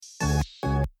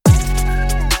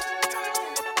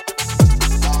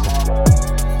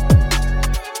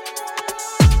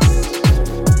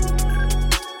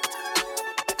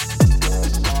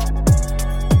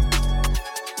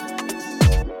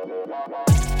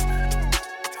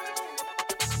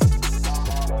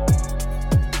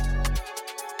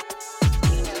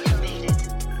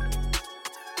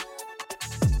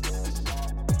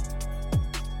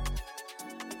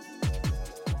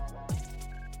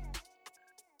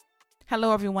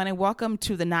Hello, everyone, and welcome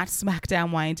to the Not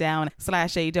SmackDown, WineDown /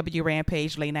 AEW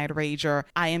Rampage Late Night Rager.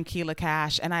 I am Keela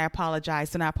Cash, and I apologize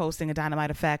for not posting a Dynamite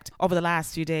Effect over the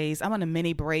last few days. I'm on a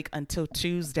mini break until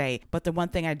Tuesday, but the one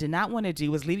thing I did not want to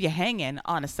do was leave you hanging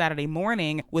on a Saturday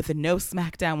morning with no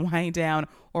SmackDown, WineDown,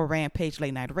 or Rampage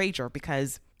Late Night Rager,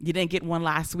 because you didn't get one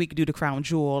last week due to Crown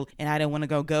Jewel, and I didn't want to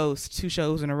go ghost 2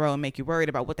 shows in a row and make you worried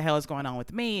about what the hell is going on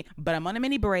with me. But I'm on a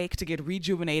mini break to get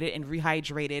rejuvenated and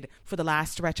rehydrated for the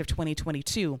last stretch of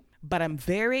 2022. But I'm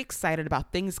very excited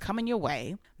about things coming your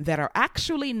way that are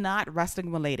actually not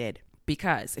wrestling related.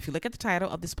 Because if you look at the title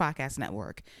of this podcast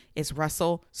network, it's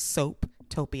Wrestle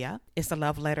Soaptopia. It's a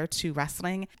love letter to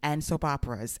wrestling and soap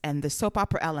operas. And the soap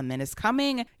opera element is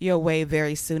coming your way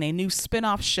very soon. A new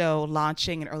spin-off show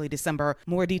launching in early December.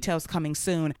 More details coming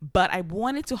soon. But I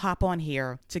wanted to hop on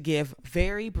here to give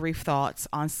very brief thoughts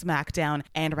on SmackDown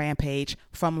and Rampage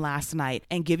from last night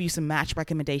and give you some match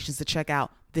recommendations to check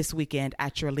out this weekend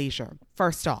at your leisure.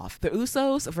 First off, the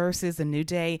Usos versus the New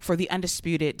Day for the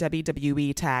undisputed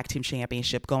WWE Tag Team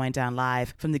Championship going down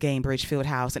live from the Gainbridge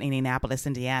Fieldhouse in Indianapolis,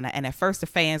 Indiana. And at first, the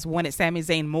fans wanted Sami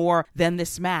Zayn more than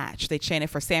this match. They chanted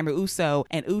for Sami Uso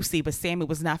and Usi, but Sami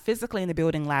was not physically in the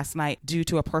building last night due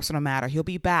to a personal matter. He'll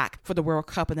be back for the World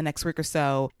Cup in the next week or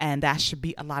so, and that should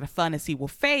be a lot of fun as he will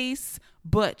face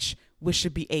Butch, which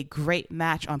should be a great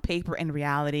match on paper and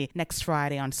reality next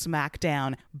Friday on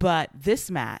SmackDown. But this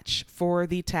match for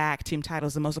the tag team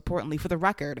titles, and most importantly for the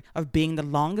record of being the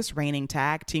longest reigning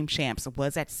tag team champs,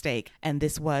 was at stake. And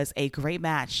this was a great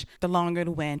match. The longer it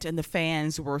went, and the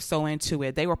fans were so into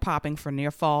it. They were popping for near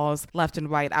falls left and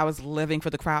right. I was living for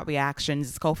the crowd reactions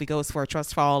as Kofi goes for a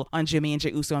trust fall on Jimmy and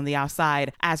Jey Uso on the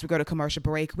outside. As we go to commercial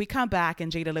break, we come back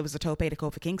and Jey delivers a tope to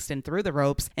Kofi Kingston through the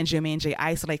ropes, and Jimmy and Jey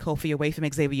isolate Kofi away from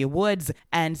Xavier Woods.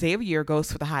 And Xavier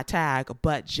goes for the hot tag,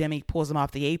 but Jimmy pulls him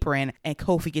off the apron, and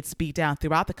Kofi gets beat down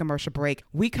throughout the commercial break.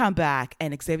 We come back,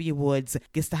 and Xavier Woods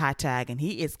gets the hot tag, and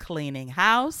he is cleaning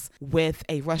house with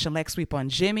a Russian leg sweep on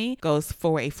Jimmy, goes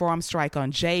for a forearm strike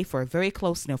on Jey for a very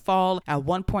close near fall. At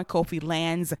one point, Kofi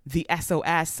lands the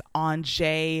SOS on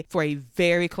Jey for a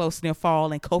very close near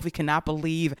fall, and Kofi cannot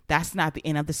believe that's not the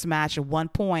end of this match. At one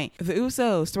point, the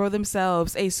Usos throw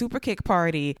themselves a super kick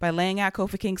party by laying out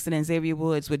Kofi Kingston and Xavier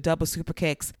Woods with double super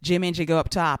kicks. Jimmy and Jey go up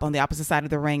top on the opposite side of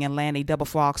the ring and land a double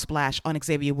frog splash on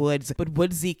Xavier Woods, but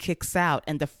Woodsy kicks out,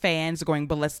 and the fans are going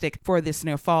ballistic for this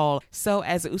near fall. So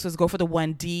as the Usos go for the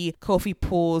 1D, Kofi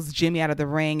pulls Jimmy out of the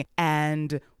ring,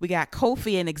 and we got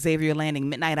Kofi and Xavier landing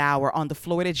Midnight Hour on the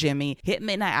floor to Jimmy, hit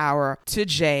Midnight Hour to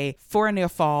Jey for a near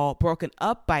fall, broken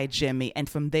up by Jimmy, and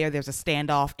from there there's a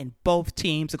standoff and both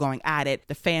teams are going at it.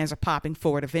 The fans are popping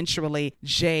forward. Eventually,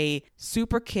 Jey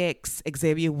super kicks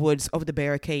Xavier Woods over the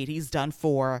barricade. He's done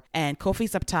for, and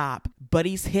Kofi's up top, but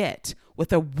he's hit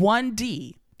with a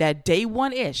 1D that day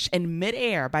one-ish in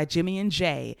midair by Jimmy and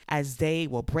Jey, as they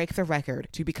will break the record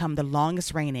to become the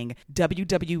longest reigning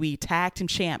WWE Tag Team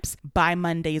Champs by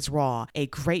Monday's Raw. A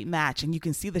great match, and you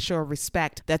can see the show of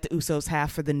respect that the Usos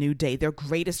have for the New Day, their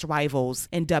greatest rivals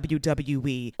in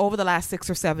WWE. Over the last 6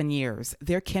 or 7 years,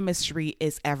 their chemistry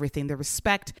is everything. The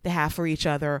respect they have for each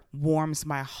other warms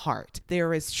my heart.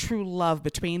 There is true love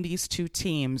between these two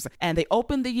teams, and they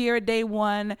opened the year day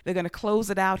one. They're going to close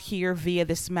it out here via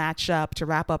this matchup to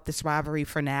wrap up this rivalry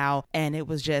for now, and it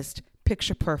was just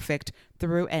picture perfect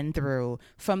through and through.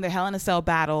 From the Hell in a Cell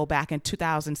battle back in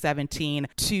 2017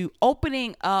 to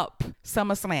opening up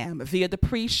SummerSlam via the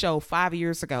pre-show 5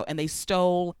 years ago, and they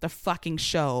stole the fucking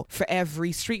show for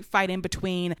every street fight in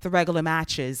between the regular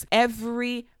matches.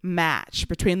 Every match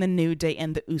between the New Day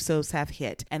and the Usos have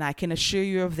hit, and I can assure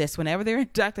you of this: whenever they're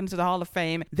inducted into the Hall of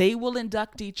Fame, they will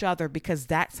induct each other, because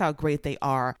that's how great they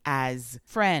are as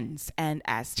friends and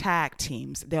as tag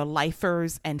teams. They're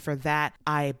lifers, and for that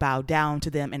I bow down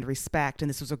to them in respect. And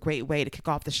this was a great way to kick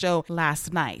off the show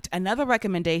last night. Another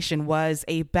recommendation was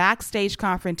a backstage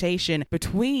confrontation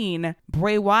between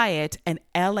Bray Wyatt and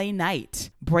LA Knight.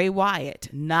 Bray Wyatt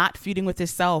not feuding with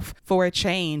himself for a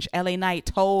change. LA Knight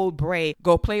told Bray,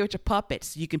 go play with your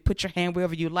puppets. You can put your hand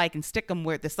wherever you like and stick them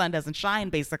where the sun doesn't shine,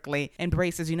 basically. And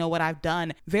Bray says, you know what, I've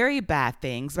done very bad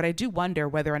things, but I do wonder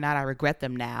whether or not I regret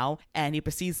them now. And he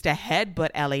proceeds to headbutt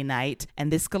LA Knight,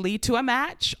 and this could lead to a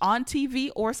match on TV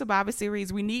or Survivor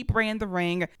Series. We need Bray in the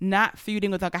ring, not feuding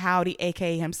with Uncle Howdy,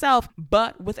 aka himself,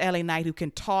 but with LA Knight, who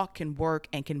can talk, can work,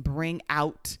 and can bring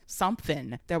out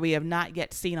something that we have not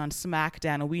yet seen on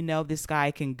SmackDown. And we know this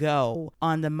guy can go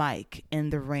on the mic,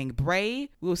 in the ring. Bray,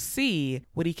 we'll see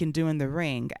what he can do in the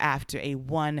ring after a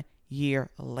 1-year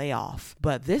layoff.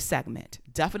 But this segment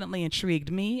definitely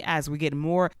intrigued me as we get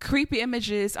more creepy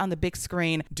images on the big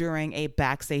screen during a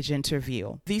backstage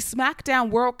interview. The SmackDown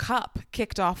World Cup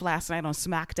kicked off last night on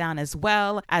SmackDown as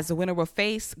well, as the winner will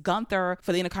face Gunther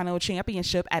for the Intercontinental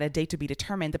Championship at a date to be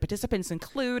determined. The participants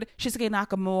include Shinsuke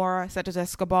Nakamura, Santos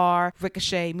Escobar,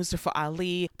 Ricochet, Mustafa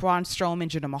Ali, Braun Strowman,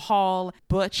 Jinder Mahal,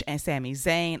 Butch, and Sami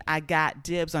Zayn. I got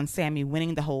dibs on Sami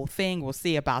winning the whole thing. We'll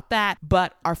see about that.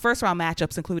 But our first round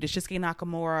matchups included Shinsuke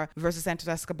Nakamura versus Santos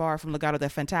Escobar from Legado del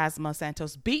Fantasma.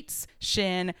 Santos beats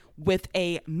Shin with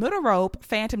a middle rope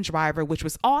phantom driver, which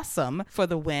was awesome for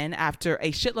the win after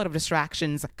a shitload of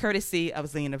distractions courtesy of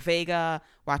Zelina Vega,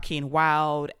 Joaquin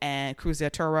Wilde, and Cruz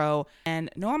del Toro. And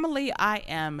normally I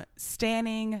am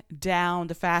standing down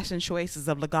the fashion choices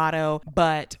of Legado,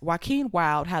 but Joaquin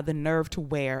Wilde had the nerve to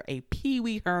wear a Pee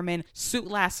Wee Herman suit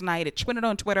last night. It tweeted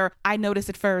on Twitter. I noticed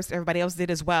it first. Everybody else did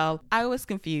as well. I was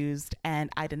confused and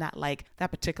I did not like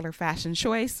that particular fashion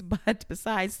choice. But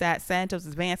besides that, Santos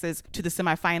advances to the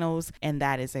semifinals, and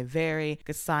that is a very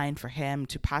good sign for him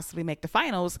to possibly make the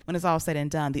finals when it's all said and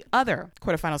done. The other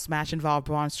quarterfinals match involved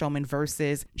Braun Strowman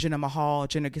versus Jinder Mahal.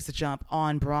 Jinder gets a jump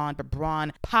on Braun, but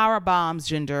Braun power bombs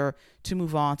Jinder to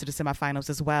move on to the semifinals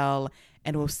as well.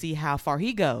 And we'll see how far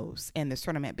he goes in this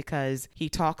tournament, because he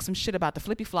talked some shit about the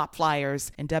flippy flop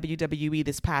flyers in WWE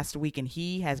this past week, and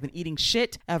he has been eating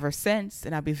shit ever since.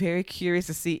 And I'll be very curious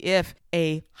to see if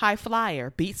a high flyer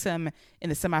beats him in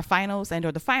the semifinals and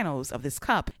or the finals of this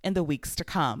cup in the weeks to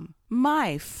come.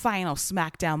 My final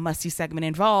SmackDown must-see segment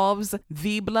involves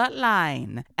the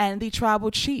Bloodline and the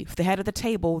Tribal Chief, the head of the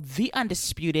table, the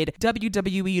undisputed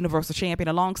WWE Universal Champion,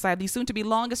 alongside the soon-to-be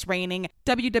longest-reigning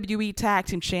WWE Tag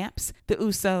Team Champs, the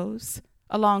Usos,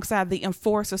 alongside the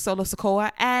Enforcer Solo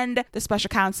Sikoa and the special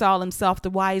counsel himself, the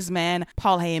wise man,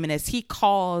 Paul Heyman, as he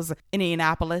calls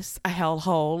Indianapolis a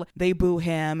hellhole. They boo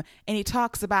him, and he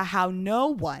talks about how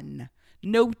no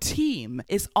team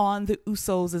is on the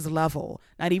Usos' level,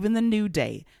 not even the New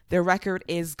Day. Their record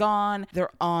is gone. They're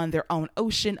on their own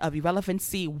ocean of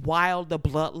irrelevancy while the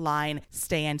Bloodline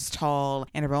stands tall.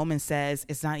 And Roman says,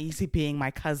 it's not easy being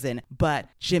my cousin, but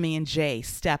Jimmy and Jay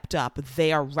stepped up.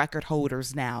 They are record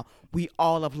holders now. We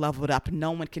all have leveled up.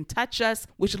 No one can touch us,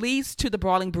 which leads to the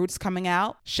Brawling Brutes coming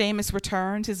out. Sheamus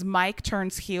returns. His mic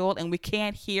turns heel, and we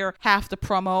can't hear half the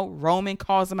promo. Roman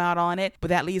calls him out on it, but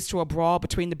that leads to a brawl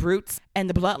between the Brutes and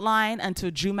the Bloodline until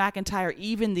Drew McIntyre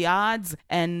even the odds.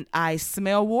 And I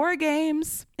smell War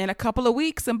Games in a couple of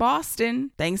weeks in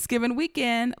Boston, Thanksgiving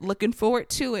weekend. Looking forward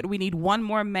to it. We need one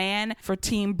more man for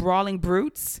Team Brawling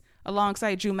Brutes.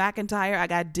 Alongside Drew McIntyre, I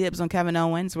got dibs on Kevin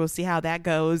Owens. We'll see how that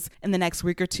goes in the next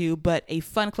week or two, but a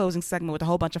fun closing segment with a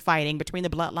whole bunch of fighting between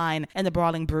the Bloodline and the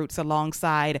Brawling Brutes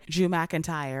alongside Drew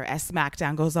McIntyre as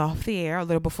SmackDown goes off the air a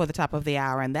little before the top of the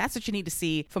hour. And that's what you need to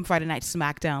see from Friday Night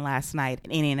SmackDown last night in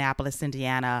Indianapolis,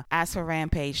 Indiana. As for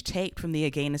Rampage, taped from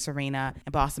the Agganis Arena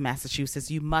in Boston,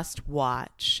 Massachusetts, you must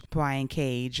watch Brian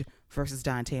Cage versus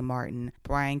Dante Martin.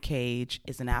 Brian Cage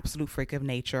is an absolute freak of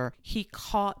nature. He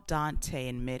caught Dante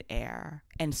in midair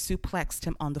and suplexed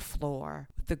him on the floor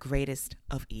with the greatest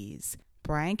of ease.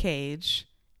 Brian Cage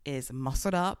is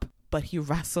muscled up, but he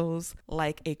wrestles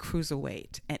like a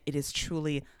cruiserweight, and it is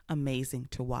truly amazing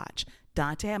to watch.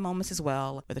 Dante had moments as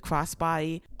well with a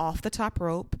crossbody off the top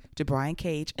rope to Brian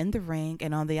Cage in the ring,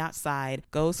 and on the outside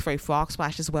goes for a frog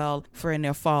splash as well for a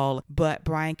near fall, but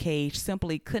Brian Cage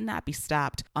simply could not be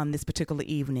stopped on this particular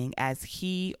evening as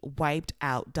he wiped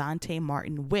out Dante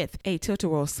Martin with a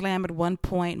tilt-a-whirl slam. At one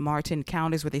point, Martin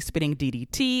counters with a spinning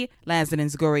DDT, lands an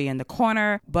enziguri in the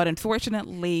corner, but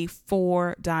unfortunately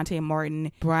for Dante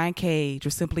Martin, Brian Cage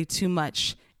was simply too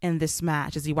much in this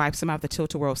match as he wipes him out the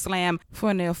tilt-a-whirl slam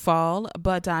for a near fall,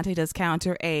 but Dante does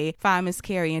counter a fireman's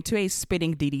carry into a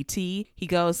spinning DDT. He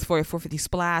goes for a 450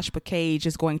 splash, but Cage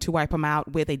is going to wipe him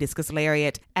out with a discus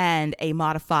lariat and a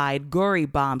modified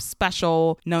Guri Bomb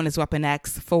special known as Weapon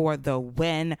X for the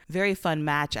win. Very fun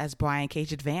match as Brian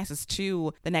Cage advances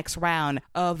to the next round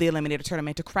of the Eliminator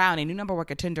Tournament to crown a new number one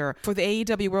contender for the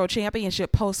AEW World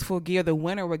Championship post Full Gear. The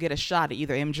winner will get a shot at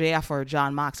either MJF or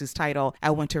Jon Moxley's title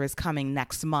at Winter is Coming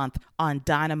next month on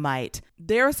Dynamite.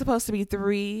 There are supposed to be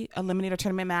 3 Eliminator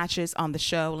Tournament matches on the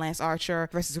show. Lance Archer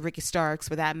versus Ricky Starks,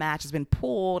 but that match has been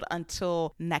pulled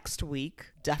until next week.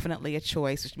 Definitely a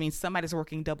choice, which means somebody's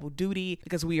working double duty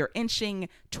because we are inching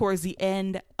towards the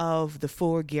end of the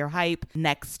Full Gear hype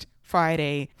next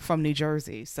Friday from New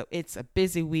Jersey. So it's a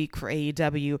busy week for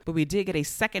AEW, but we did get a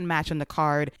second match on the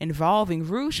card involving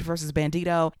Roosh versus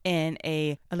Bandito in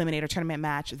a Eliminator Tournament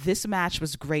match. This match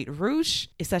was great. Roosh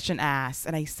is such an ass,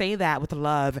 and I say that with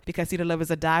love because he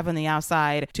delivers a dive on the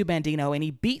outside to Bandito, and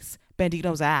he beats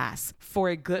Bandito's ass for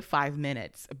a good 5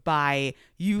 minutes by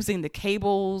using the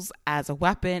cables as a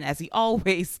weapon, as he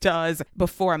always does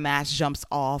before a match jumps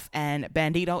off. And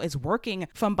Bandito is working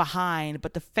from behind,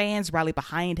 but the fans rally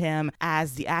behind him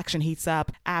as the action heats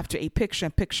up. After a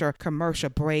picture-in-picture commercial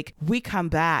break, we come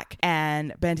back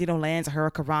and Bandito lands a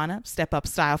Hurricanrana, step-up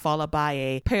style, followed by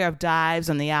a pair of dives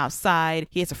on the outside.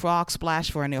 He hits a frog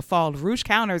splash for a near fall. Rush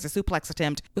counters a suplex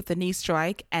attempt with the knee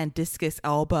strike and discus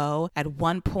elbow. At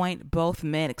one point, both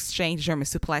men exchange German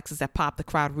suplexes that pop the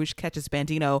crowd. Rush catches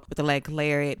Bandito with a leg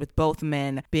lariat, with both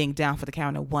men being down for the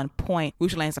count at one point.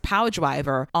 Rush lands a power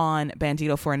driver on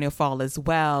Bandito for a near fall as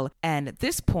well. And at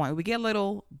this point, we get a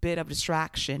little bit of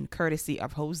distraction courtesy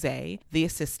of Jose, the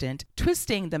assistant,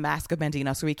 twisting the mask of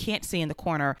Bandito so he can't see in the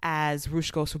corner as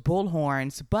Rush goes for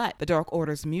bullhorns. But the Dark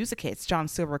Order's music hits. John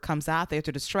Silver comes out there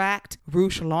to distract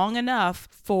Rush long enough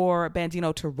for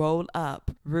Bandito to roll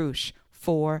up Rush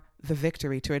for the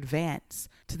victory to advance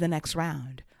to the next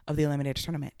round of the Eliminator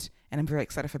Tournament. And I'm very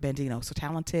excited for Bandito. So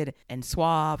talented and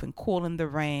suave and cool in the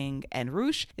ring. And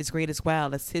Rush is great as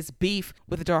well, as his beef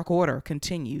with the Dark Order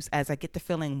continues, as I get the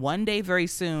feeling one day very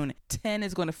soon, 10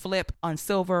 is going to flip on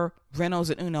Silver, Reynolds,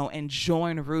 and Uno and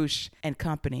join Rush and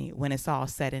company when it's all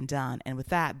said and done. And with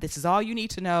that, this is all you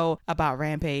need to know about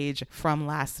Rampage from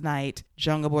last night.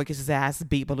 Jungle Boy gets his ass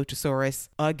beat by Luchasaurus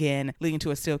again, leading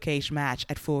to a steel cage match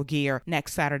at Full Gear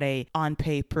next Saturday on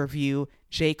pay-per-view.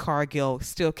 Jay Cargill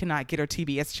still cannot get her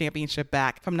TBS championship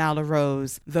back from Nyla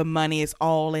Rose. The money is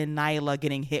all in Nyla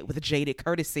getting hit with a jaded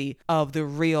courtesy of the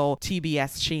real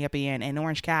TBS champion. And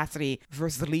Orange Cassidy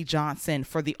versus Lee Johnson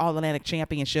for the All-Atlantic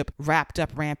Championship wrapped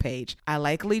up Rampage. I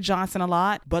like Lee Johnson a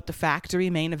lot, but the Factory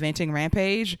main eventing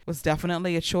Rampage was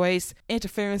definitely a choice.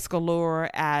 Interference galore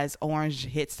as Orange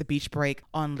hits the beach break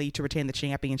on Lee to retain the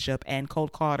championship, and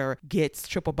Colt Carter gets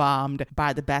triple bombed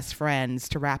by the Best Friends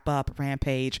to wrap up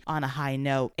Rampage on a high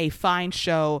note. A fine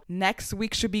show. Next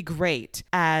week should be great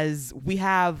as we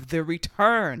have the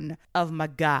return of my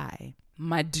guy,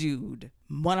 my dude,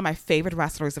 one of my favorite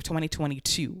wrestlers of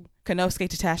 2022. Konosuke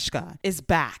Tatsuya is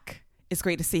back. It's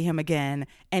great to see him again.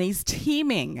 And he's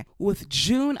teaming with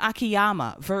Jun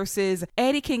Akiyama versus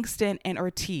Eddie Kingston and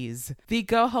Ortiz. The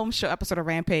Go Home Show episode of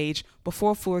Rampage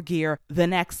before Full Gear the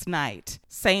next night.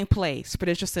 Same place,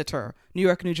 Prudential Center, New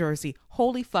York, New Jersey.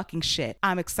 Holy fucking shit.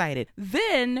 I'm excited.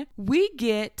 Then we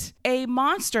get a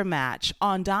monster match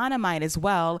on Dynamite as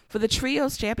well for the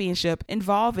Trios Championship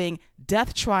involving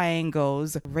Death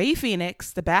Triangles, Ray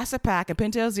Phoenix, the Bastard Pack, and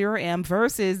Pentel Zero M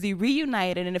versus the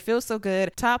reunited, and it feels so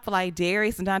good, Top Flight,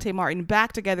 Darius and Dante Martin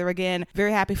back together again.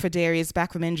 Very happy for Darius,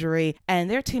 back from injury, and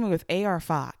they're teaming with AR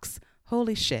Fox.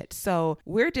 Holy shit. So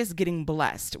we're just getting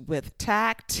blessed with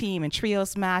tag, team, and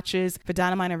trios matches for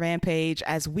Dynamite and Rampage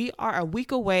as we are a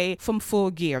week away from Full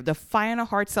Gear. The final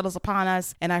hard sell is upon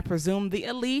us, and I presume the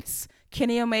Elites,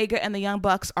 Kenny Omega, and the Young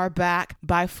Bucks are back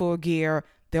by Full Gear.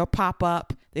 They'll pop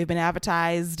up. They've been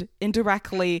advertised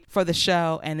indirectly for the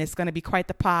show, and it's going to be quite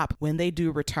the pop when they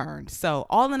do return. So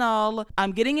all in all,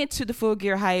 I'm getting into the Full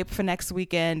Gear hype for next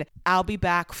weekend. I'll be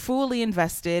back fully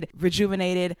invested,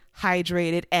 rejuvenated,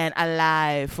 hydrated, and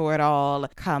alive for it all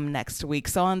come next week.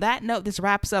 So on that note, this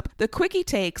wraps up the quickie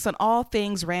takes on all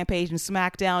things Rampage and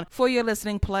SmackDown. For your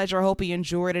listening pleasure, I hope you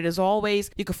enjoyed it. As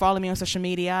always, you can follow me on social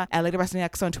media at Lady Wrestling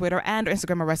X on Twitter and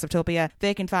Instagram at WrestleTopia.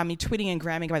 They can find me tweeting and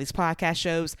gramming about these podcast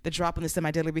shows that drop on the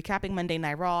semi-daily recapping Monday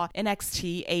Night Raw,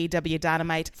 NXT, AEW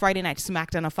Dynamite, Friday Night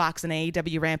SmackDown on Fox, and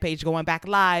AEW Rampage going back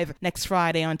live next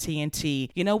Friday on TNT.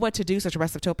 You know what to do. Search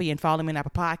WrestleTopia and follow me on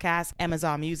Apple Podcasts,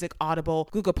 Amazon Music, Audible,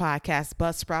 Google Podcasts,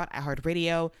 Buzzsprout,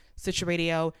 iHeartRadio, Stitcher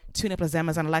Radio, TuneIn Plus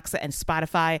Amazon Alexa, and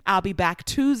Spotify. I'll be back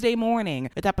Tuesday morning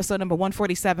with episode number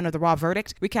 147 of The Raw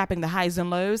Verdict, recapping the highs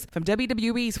and lows from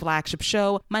WWE's flagship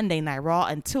show, Monday Night Raw.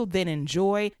 Until then,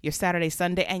 enjoy your Saturday,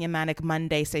 Sunday, and your Manic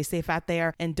Monday. Stay safe out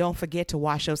there, and don't forget to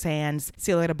wash those hands.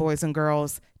 See you later, boys and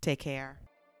girls. Take care.